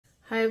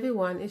Hi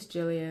everyone, it's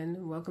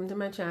Gillian. Welcome to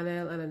my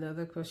channel and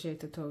another crochet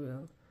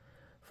tutorial.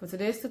 For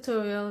today's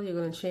tutorial, you're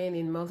going to chain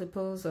in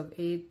multiples of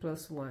 8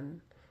 plus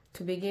 1.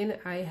 To begin,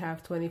 I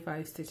have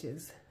 25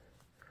 stitches.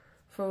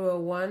 For row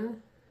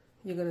 1,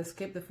 you're going to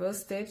skip the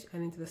first stitch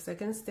and into the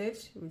second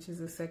stitch, which is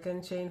the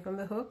second chain from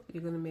the hook,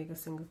 you're going to make a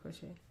single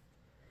crochet.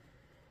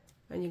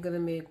 And you're going to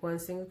make one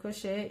single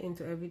crochet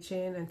into every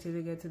chain until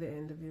you get to the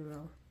end of your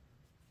row.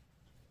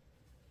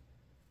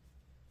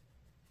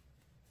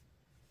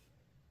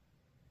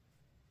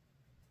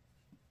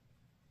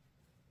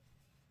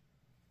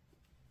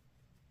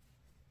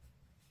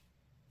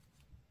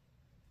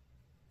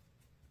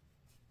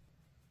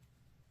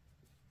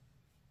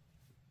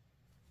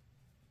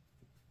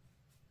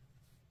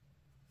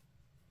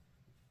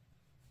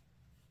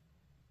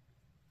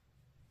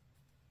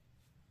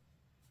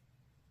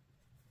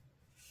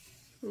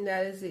 And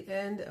that is the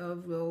end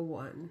of row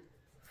 1.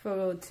 For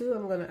row 2,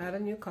 I'm going to add a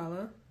new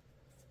color.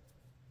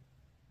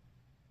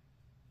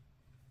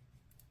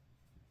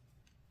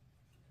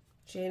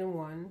 Chain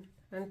 1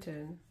 and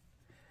turn.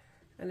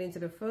 And into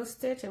the first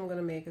stitch, I'm going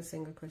to make a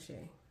single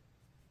crochet.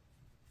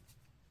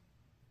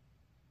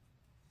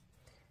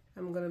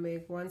 I'm going to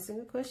make one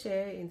single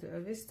crochet into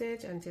every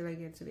stitch until I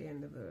get to the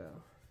end of the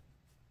row.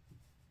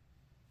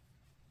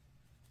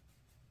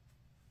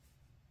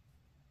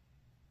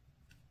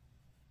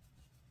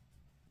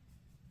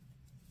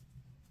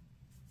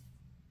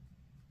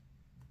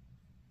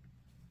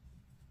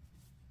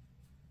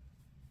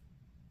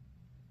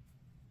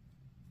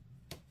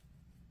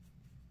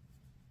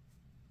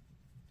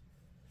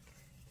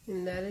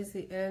 And that is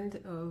the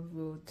end of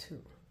row 2.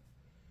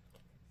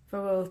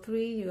 For row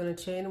 3, you're going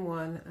to chain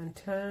 1 and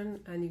turn,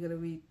 and you're going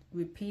to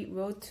repeat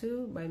row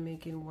 2 by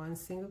making one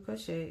single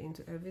crochet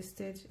into every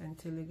stitch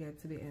until you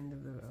get to the end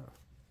of the row.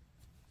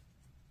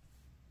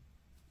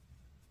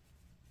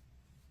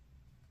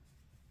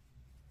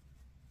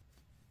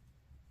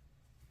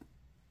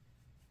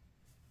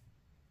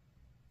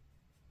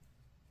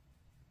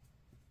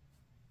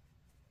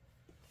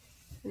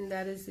 And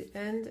that is the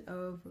end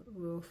of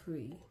row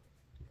 3.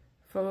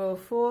 For row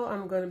 4,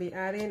 I'm going to be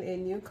adding a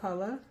new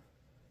color.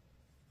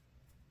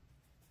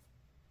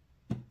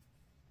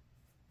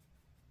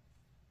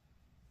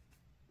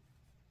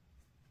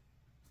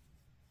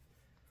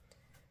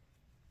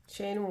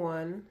 Chain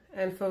 1,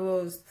 and for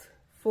rows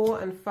 4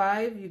 and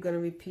 5, you're going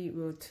to repeat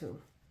row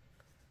 2.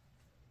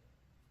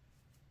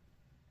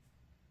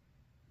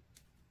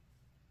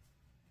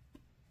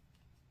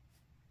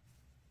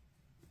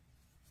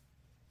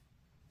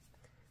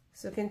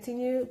 So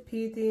continue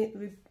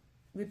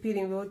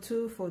repeating row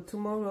 2 for 2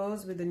 more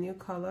rows with the new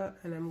color,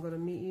 and I'm going to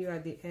meet you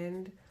at the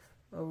end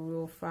of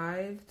row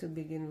 5 to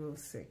begin row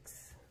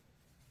 6.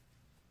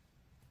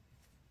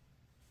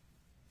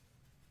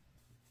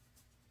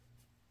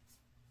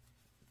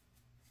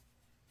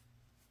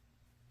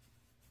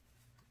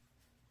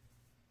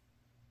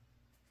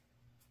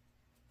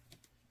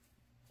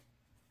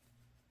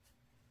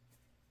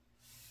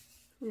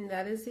 And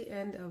that is the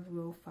end of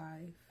row 5.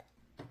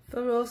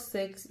 For row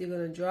 6, you're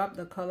going to drop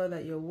the color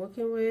that you're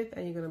working with,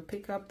 and you're going to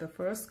pick up the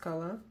first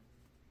color,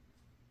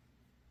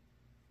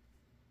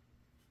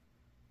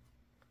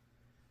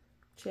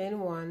 chain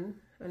 1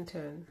 and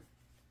turn.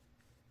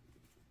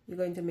 You're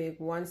going to make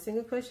one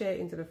single crochet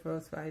into the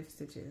first 5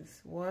 stitches.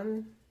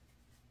 1,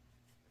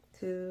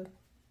 2,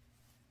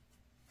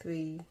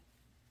 3,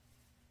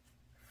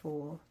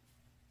 4,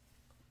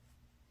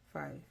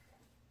 5.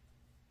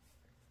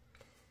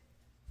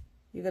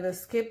 You're going to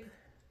skip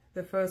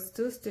the first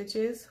 2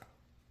 stitches,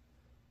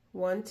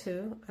 1,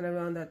 2, and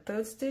around that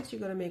 3rd stitch, you're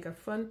going to make a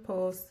front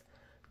post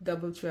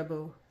double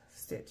treble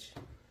stitch.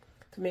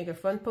 To make a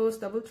front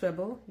post double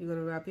treble, you're going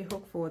to wrap your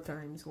hook 4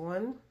 times.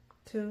 1,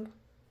 2,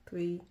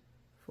 3,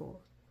 4.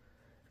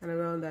 And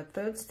around that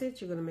 3rd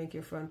stitch, you're going to make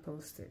your front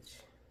post stitch.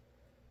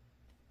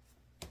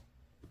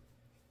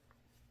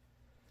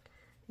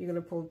 You're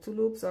going to pull 2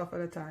 loops off at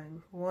a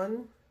time.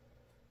 1,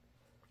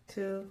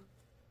 2,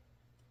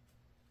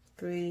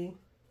 3,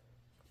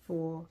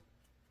 4,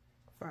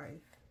 5.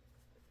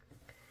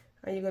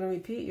 And you're going to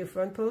repeat your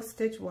front post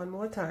stitch one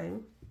more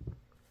time.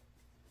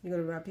 You're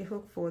going to wrap your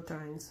hook 4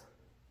 times.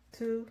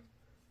 2,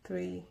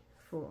 3,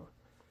 4.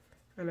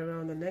 And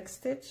around the next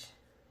stitch,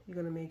 you're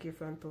going to make your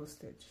front post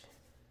stitch.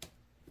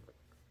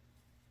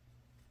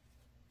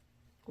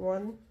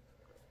 1,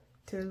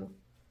 2,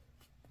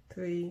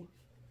 3,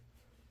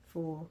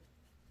 4,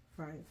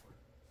 5.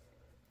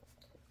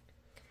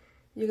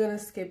 You're going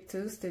to skip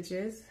 2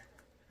 stitches,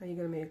 and you're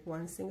going to make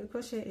one single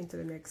crochet into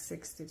the next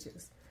 6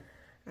 stitches,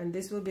 and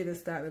this will be the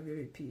start of your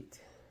repeat.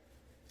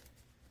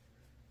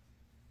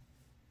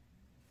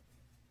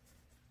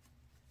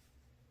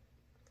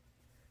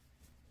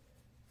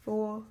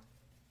 Four,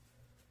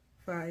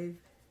 5,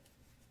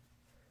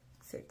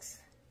 6.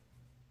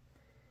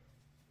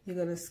 You're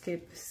going to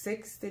skip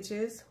 6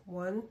 stitches.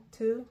 1,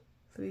 2,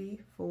 3,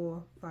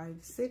 4, 5,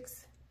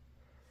 6,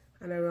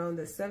 and around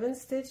the 7th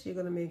stitch, you're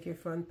going to make your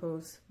front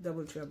post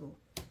double treble.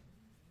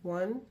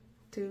 1,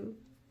 2,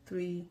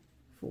 3,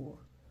 4.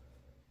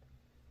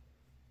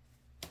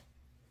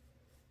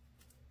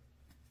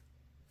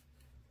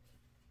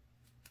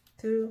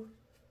 2,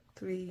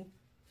 3,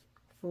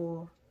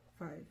 4,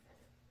 5.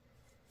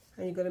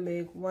 And you're going to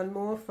make one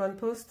more front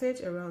post stitch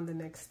around the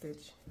next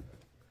stitch.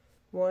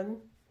 1,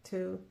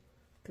 2,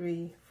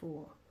 3,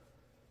 4.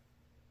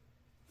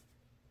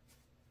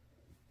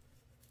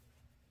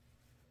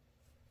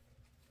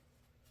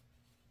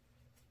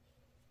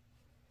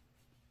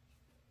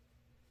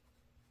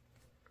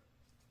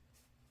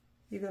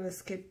 You're going to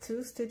skip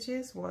 2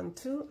 stitches, 1,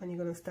 2, and you're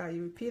going to start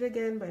your repeat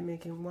again by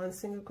making 1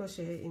 single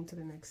crochet into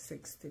the next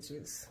 6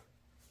 stitches.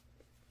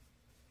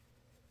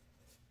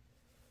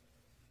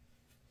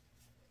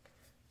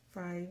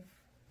 5,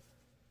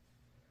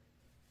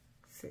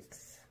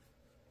 6.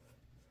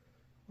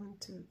 1,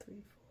 2, 3, 4,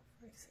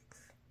 5, 6.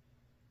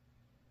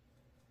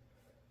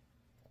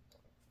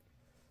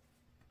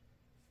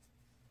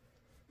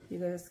 You're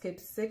going to skip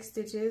 6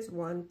 stitches,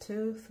 1,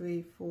 2,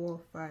 3, 4,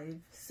 5,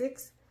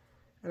 6.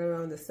 And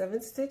around the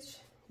 7th stitch,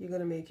 you're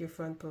going to make your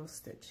front post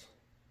stitch.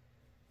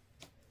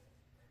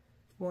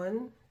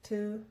 1,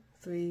 2,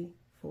 3,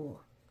 4.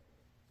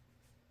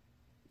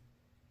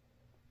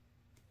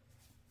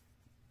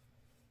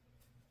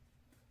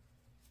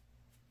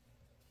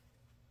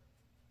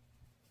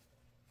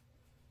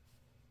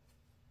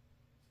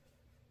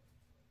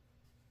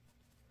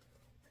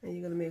 And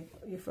you're going to make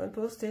your front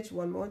post stitch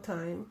one more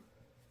time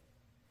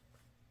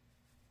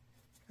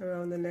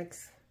around the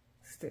next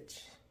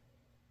stitch.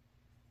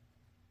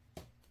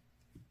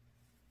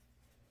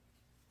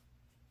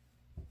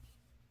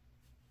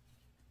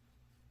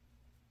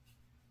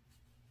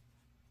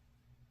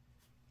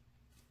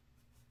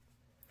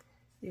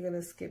 You're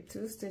going to skip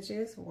 2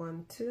 stitches,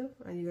 1, 2,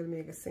 and you're going to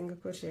make a single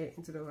crochet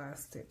into the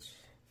last stitch.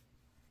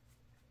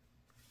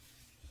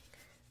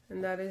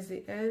 And that is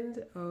the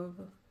end of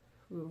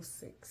row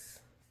 6.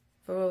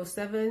 For row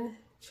 7,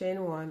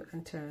 chain 1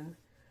 and turn.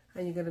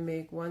 And you're going to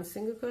make 1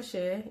 single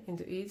crochet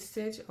into each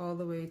stitch all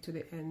the way to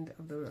the end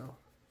of the row.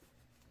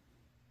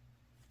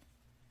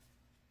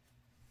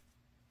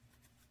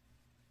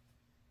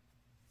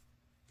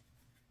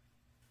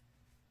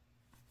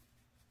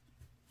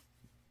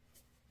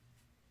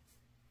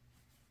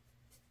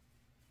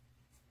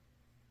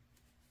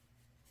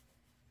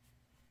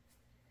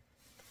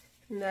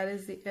 And that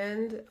is the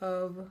end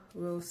of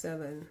row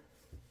 7.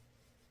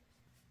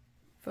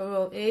 For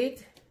row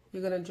 8,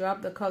 you're going to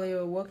drop the color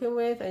you're working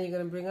with and you're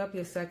going to bring up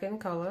your second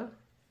color,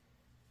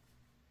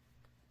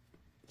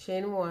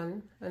 chain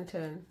 1 and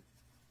turn.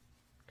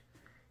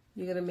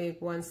 You're going to make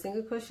 1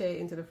 single crochet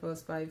into the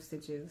first 5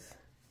 stitches.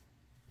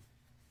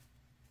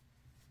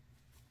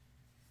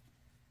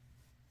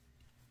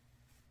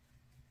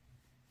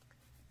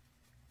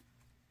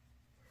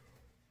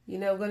 You're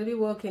now going to be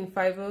working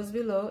 5 rows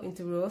below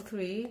into row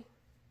 3.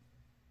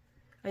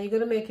 And you're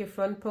going to make your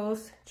front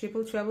post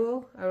triple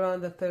treble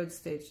around the 3rd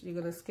stitch. You're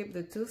going to skip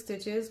the 2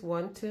 stitches,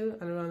 1, 2,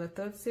 and around the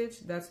 3rd stitch,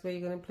 that's where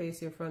you're going to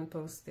place your front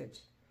post stitch.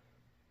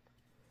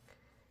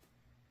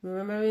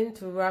 Remembering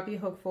to wrap your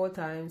hook 4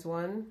 times.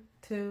 1,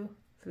 2,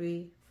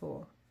 3,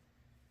 4.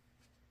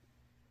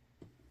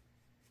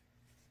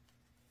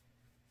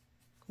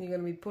 You're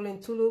going to be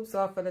pulling 2 loops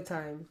off at a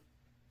time.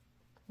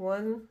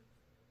 1,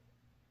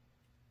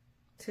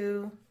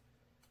 2,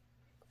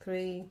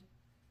 3,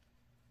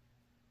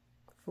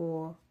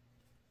 4,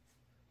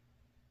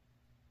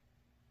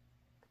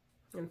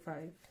 and 5.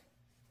 And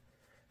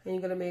you're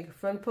going to make a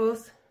front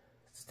post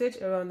stitch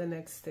around the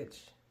next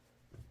stitch.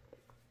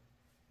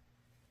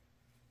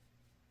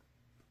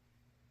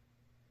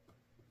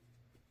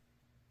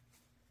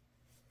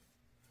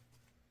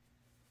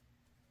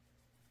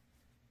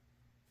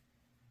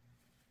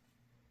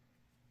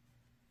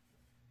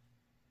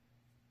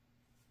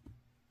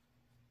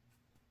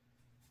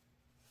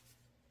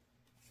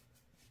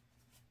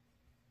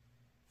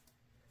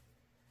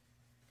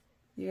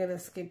 You're going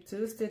to skip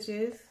 2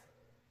 stitches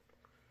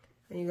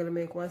and you're going to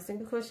make 1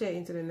 single crochet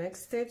into the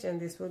next stitch, and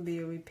this will be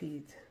a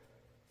repeat.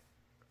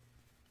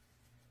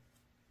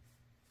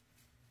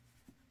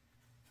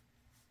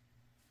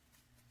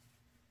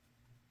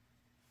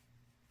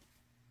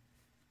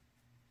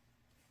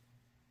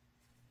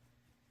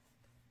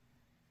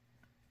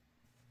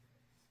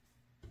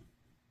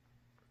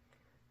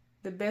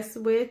 The best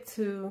way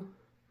to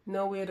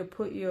know where to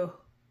put your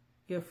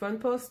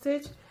front post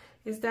stitch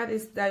is that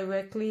it's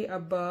directly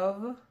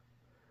above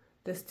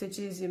the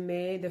stitches you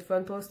made, the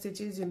front post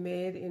stitches you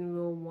made in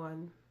row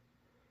 1.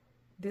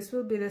 This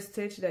will be the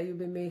stitch that you'll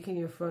be making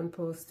your front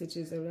post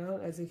stitches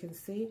around, as you can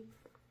see.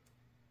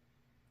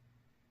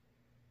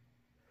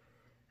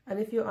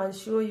 And if you're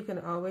unsure, you can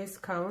always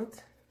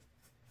count.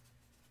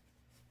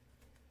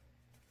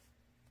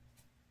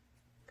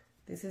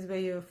 This is where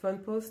your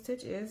front post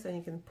stitch is, and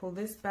you can pull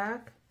this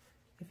back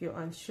if you're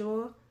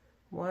unsure.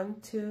 1,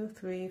 2,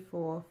 3,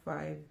 4,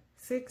 5,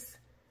 6,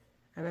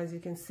 and as you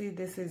can see,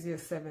 this is your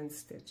 7th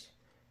stitch.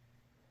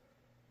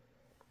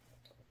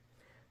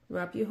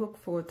 Wrap your hook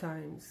 4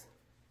 times.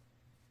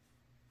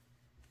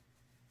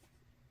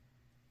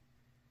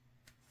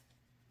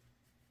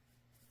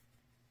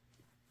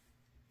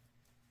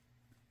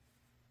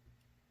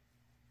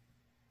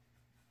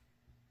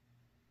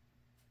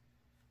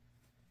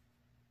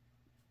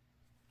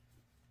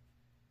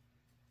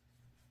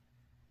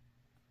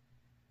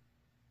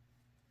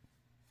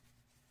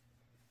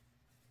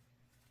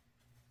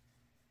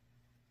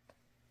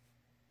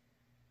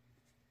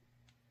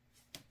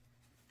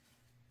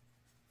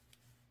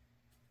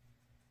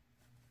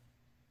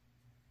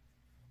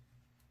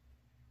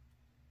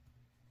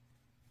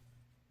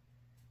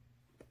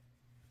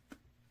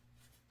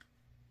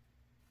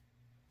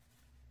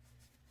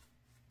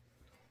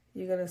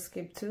 You're going to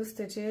skip 2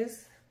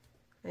 stitches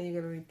and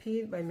you're going to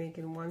repeat by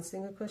making 1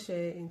 single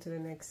crochet into the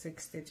next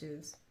 6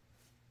 stitches.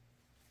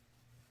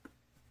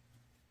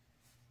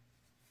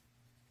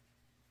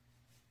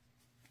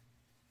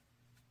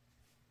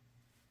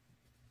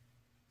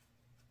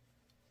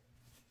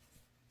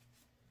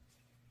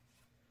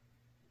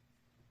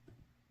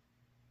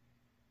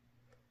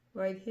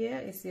 Right here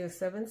is your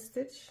 7th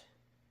stitch.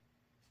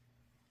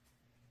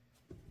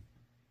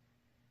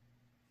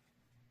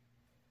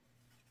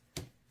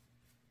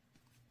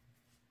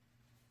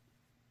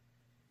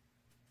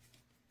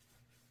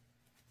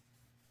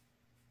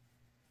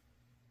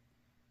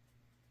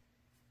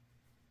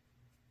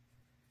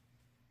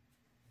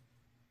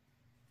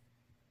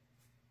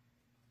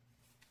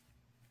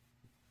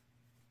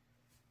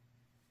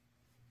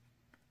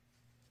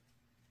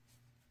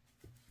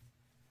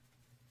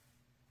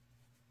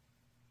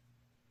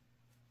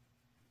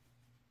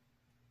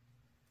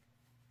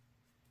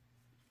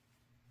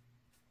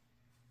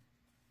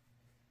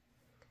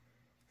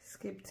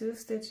 Skip 2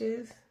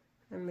 stitches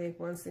and make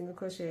 1 single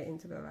crochet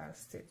into the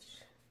last stitch.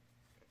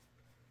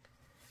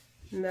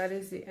 And that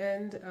is the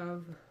end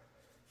of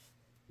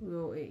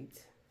row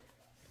 8.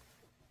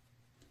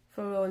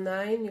 For row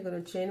 9, you're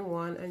going to chain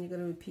 1 and you're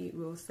going to repeat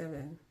row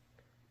 7.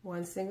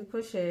 1 single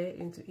crochet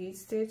into each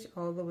stitch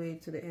all the way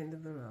to the end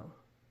of the row.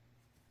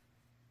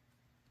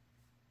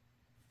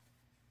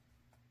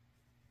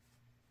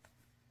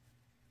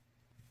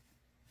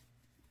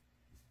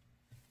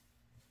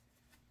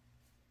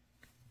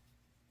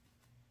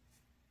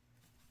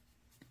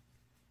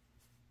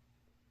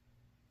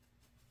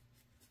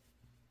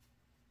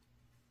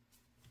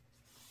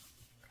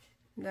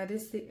 That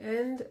is the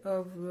end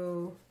of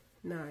row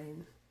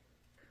 9.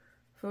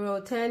 For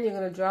row 10, you're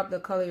going to drop the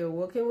color you're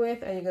working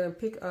with and you're going to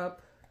pick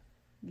up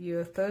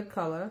your 3rd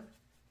color,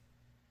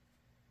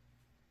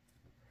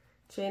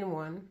 chain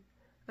 1,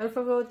 and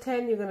for row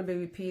 10 you're going to be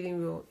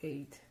repeating row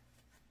 8.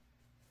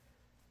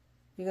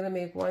 You're going to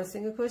make 1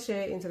 single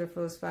crochet into the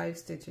first 5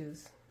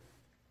 stitches.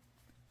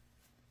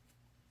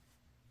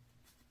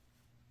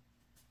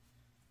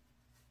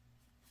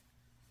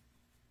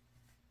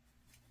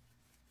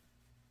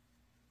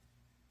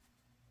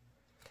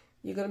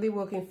 You're going to be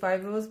working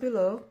 5 rows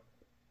below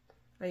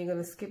and you're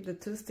going to skip the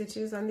 2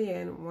 stitches on the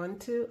end, 1,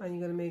 2, and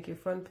you're going to make your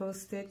front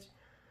post stitch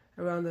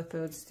around the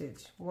 3rd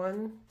stitch.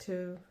 1,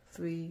 2,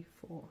 3,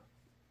 4.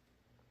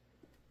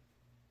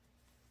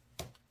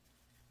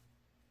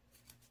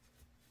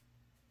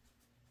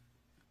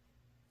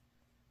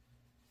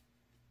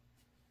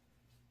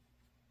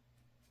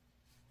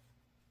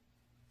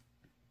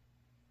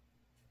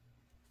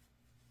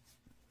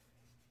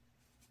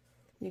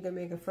 You're going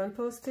to make a front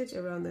post stitch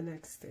around the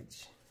next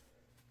stitch.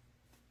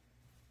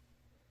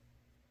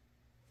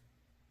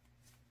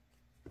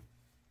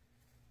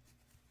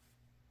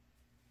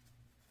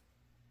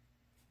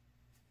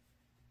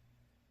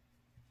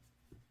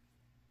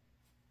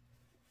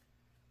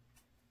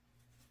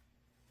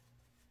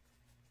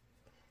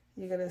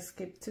 You're going to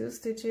skip 2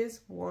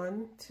 stitches,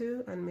 1,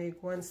 2, and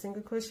make 1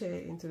 single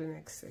crochet into the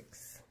next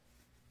 6.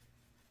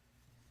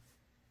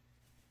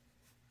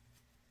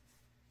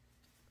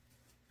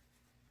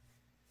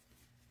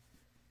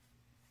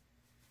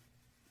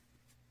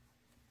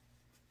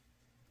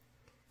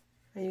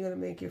 And you're going to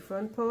make your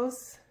front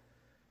post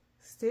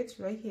stitch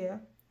right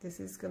here. This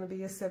is going to be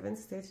your 7th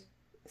stitch.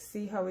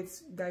 See how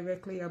it's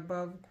directly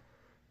above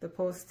the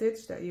post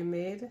stitch that you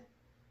made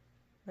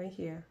right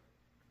here.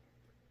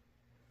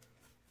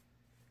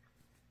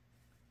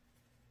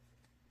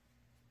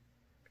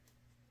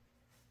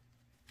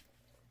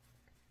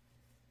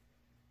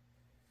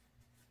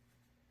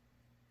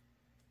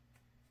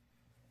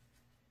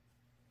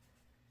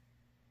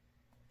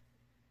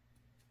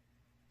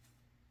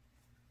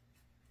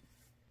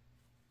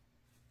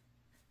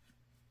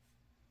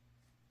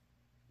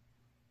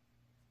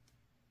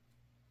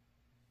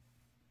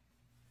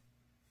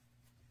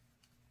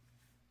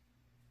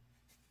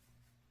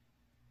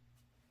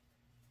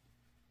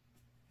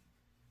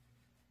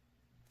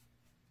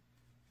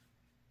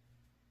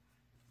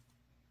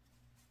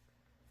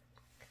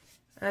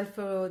 And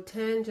for row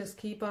 10, just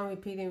keep on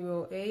repeating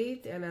row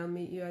 8 and I'll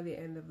meet you at the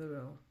end of the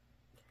row.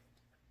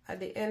 At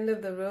the end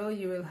of the row,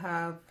 you will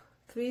have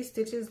 3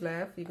 stitches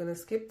left. You're going to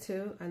skip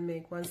 2 and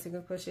make 1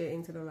 single crochet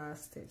into the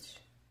last stitch.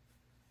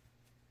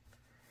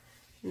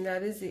 And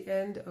that is the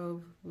end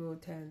of row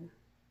 10.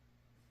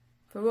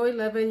 For row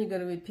 11, you're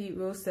going to repeat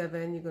row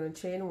 7. You're going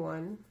to chain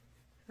 1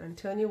 and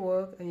turn your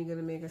work and you're going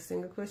to make a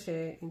single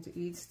crochet into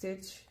each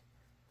stitch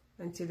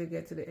until you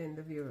get to the end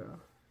of your row.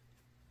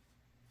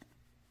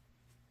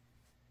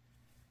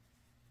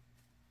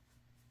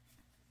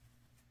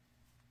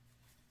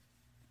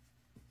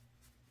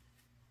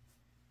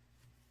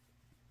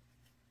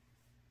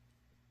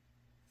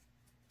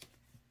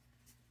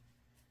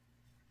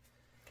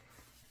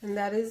 And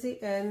that is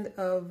the end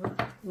of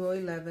row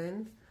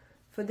 11.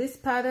 For this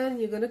pattern,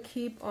 you're going to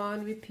keep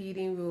on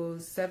repeating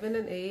rows 7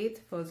 and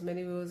 8 for as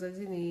many rows as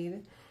you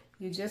need.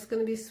 You're just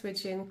going to be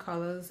switching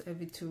colors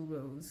every 2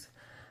 rows.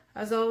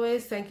 As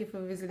always, thank you for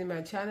visiting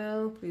my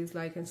channel. Please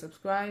like and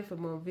subscribe for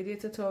more video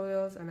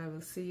tutorials, and I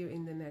will see you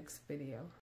in the next video.